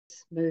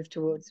move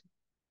towards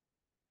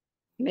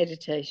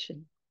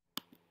meditation.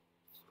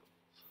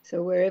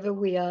 So wherever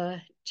we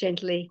are,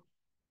 gently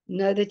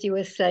know that you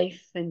are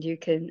safe and you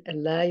can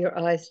allow your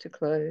eyes to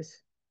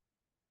close.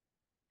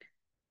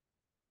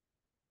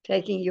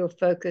 Taking your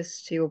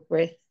focus to your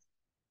breath,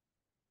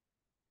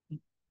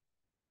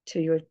 to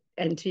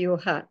your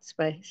heart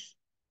space.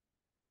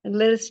 And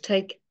let us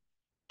take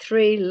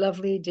 3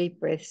 lovely deep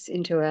breaths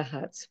into our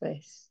heart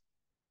space.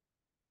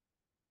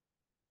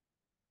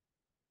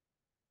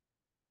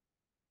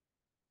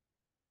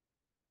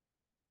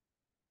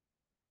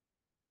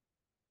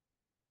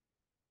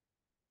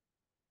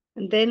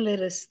 And then let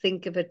us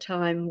think of a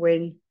time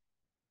when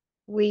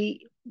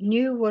we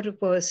knew what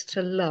it was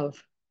to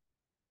love.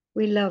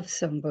 We love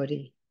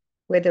somebody,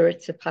 whether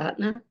it's a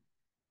partner,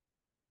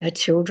 our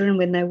children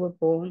when they were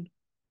born,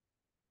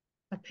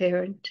 a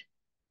parent.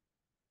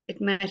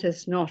 It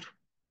matters not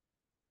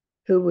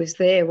who was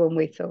there when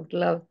we felt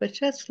love, but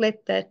just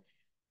let that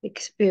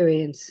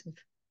experience of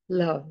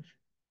love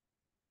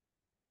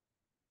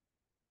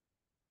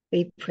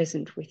be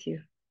present with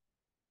you.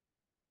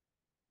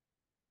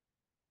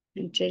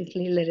 And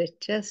gently let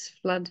it just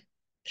flood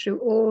through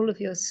all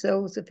of your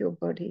cells of your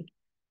body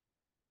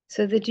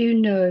so that you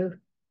know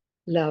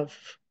love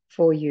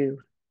for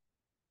you.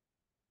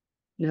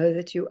 Know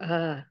that you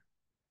are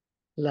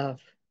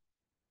love.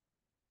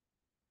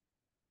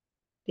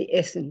 The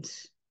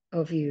essence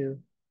of you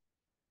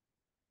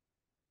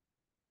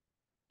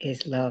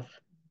is love.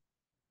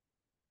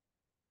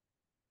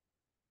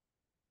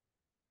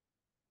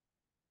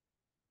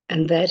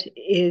 And that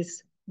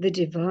is the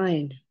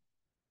divine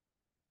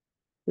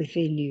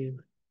within you,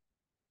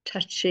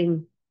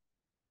 touching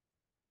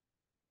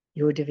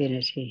your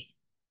divinity.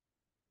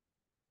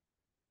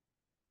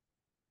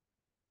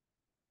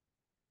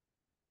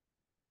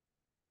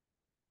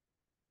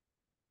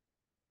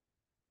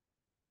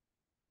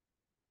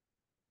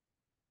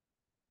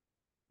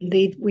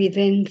 We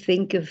then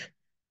think of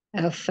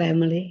our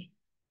family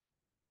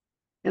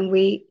and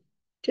we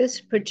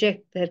just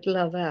project that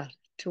love out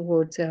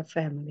towards our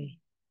family.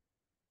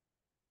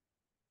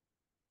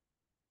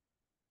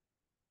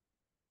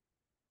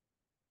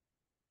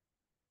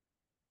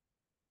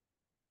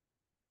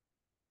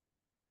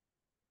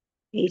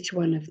 Each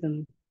one of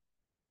them.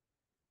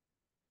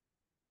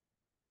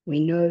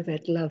 We know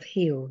that love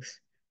heals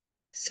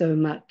so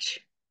much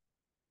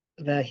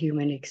of our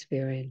human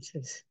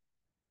experiences.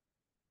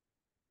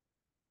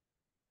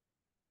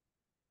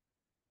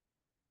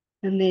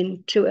 And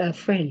then to our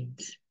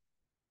friends,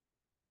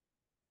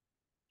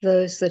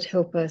 those that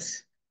help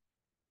us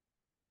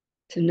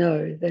to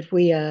know that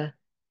we are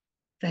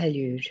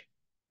valued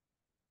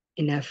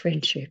in our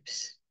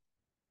friendships.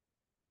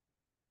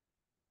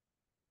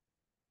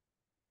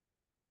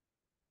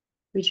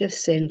 We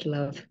just send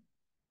love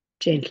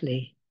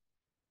gently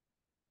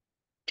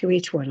to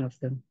each one of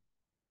them,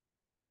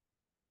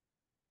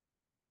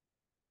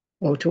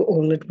 or to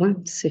all at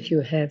once if you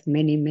have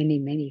many, many,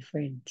 many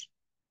friends.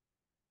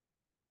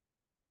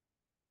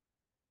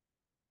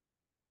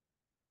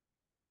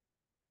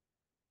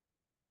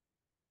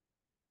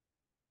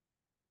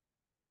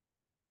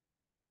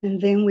 And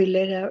then we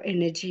let our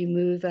energy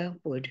move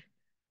outward,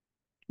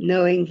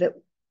 knowing that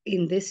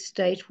in this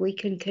state we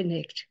can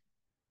connect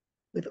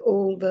with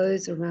all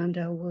those around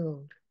our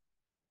world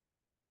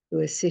who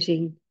are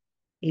sitting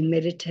in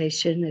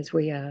meditation as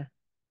we are,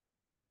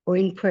 or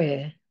in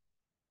prayer.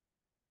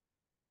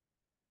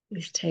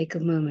 Let's take a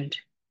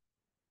moment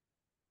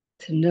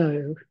to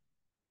know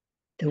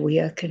that we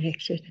are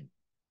connected.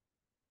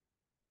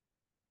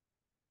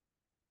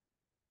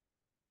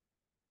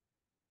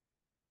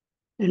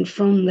 And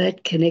from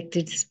that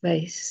connected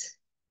space,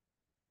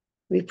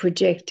 we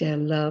project our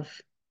love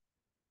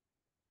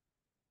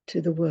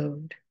to the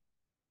world,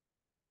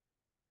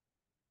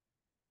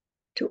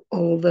 to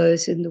all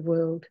those in the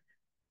world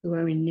who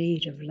are in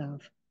need of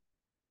love.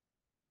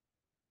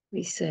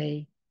 We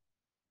say,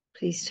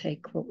 please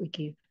take what we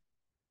give.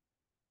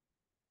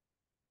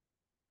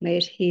 May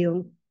it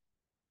heal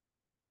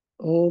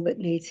all that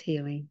needs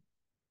healing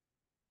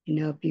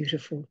on our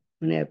beautiful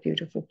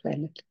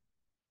planet.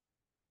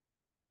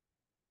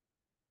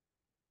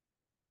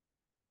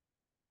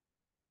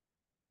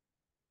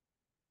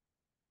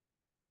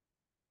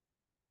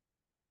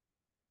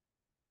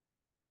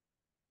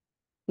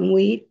 And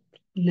we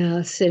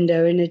now send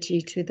our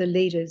energy to the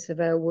leaders of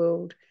our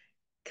world,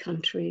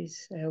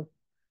 countries,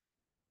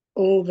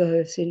 all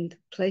those in the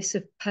place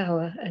of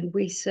power, and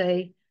we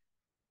say,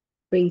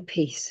 bring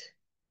peace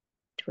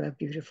to our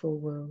beautiful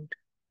world.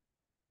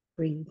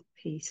 Bring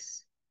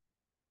peace,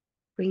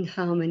 bring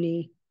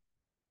harmony,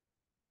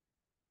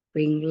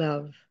 bring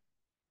love,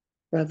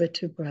 brother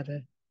to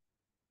brother,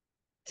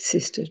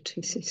 sister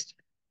to sister.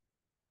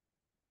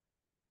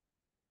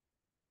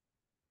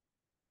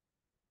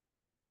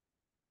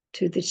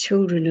 To the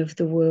children of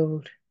the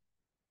world,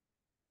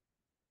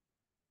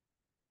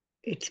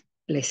 it's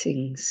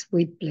blessings.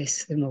 We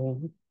bless them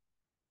all,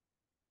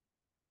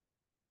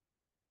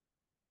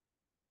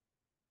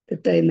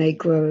 that they may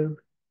grow,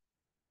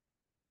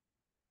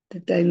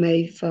 that they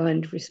may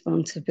find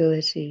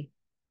responsibility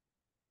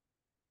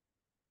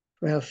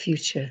for our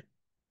future,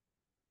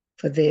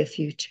 for their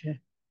future,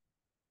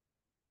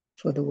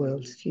 for the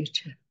world's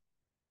future.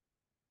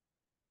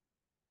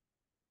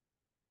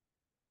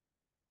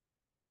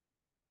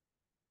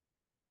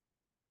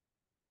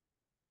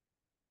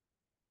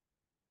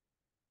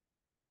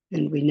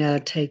 And we now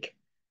take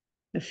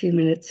a few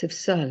minutes of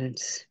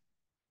silence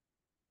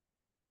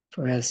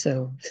for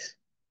ourselves.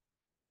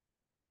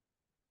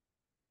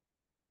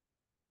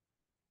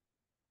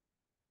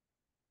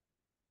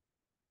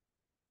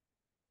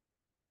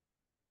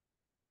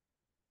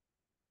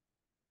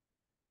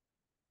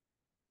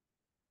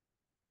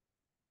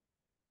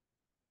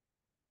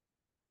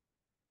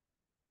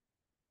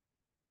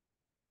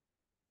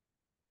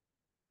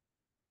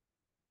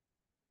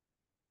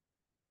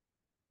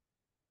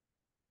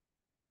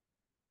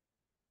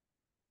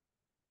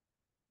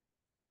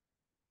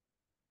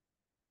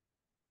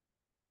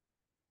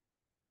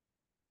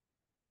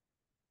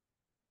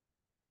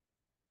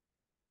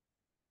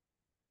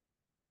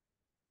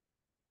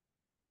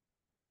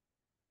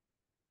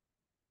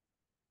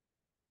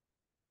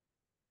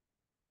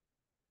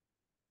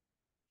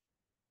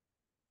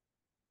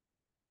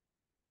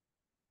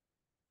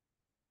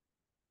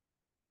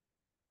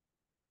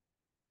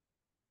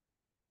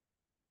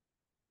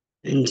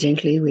 And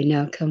gently we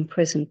now come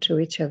present to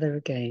each other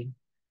again,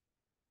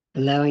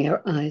 allowing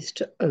our eyes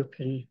to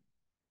open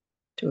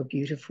to a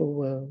beautiful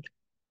world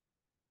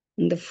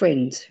and the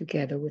friends who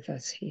gather with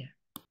us here.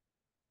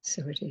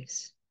 So it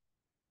is.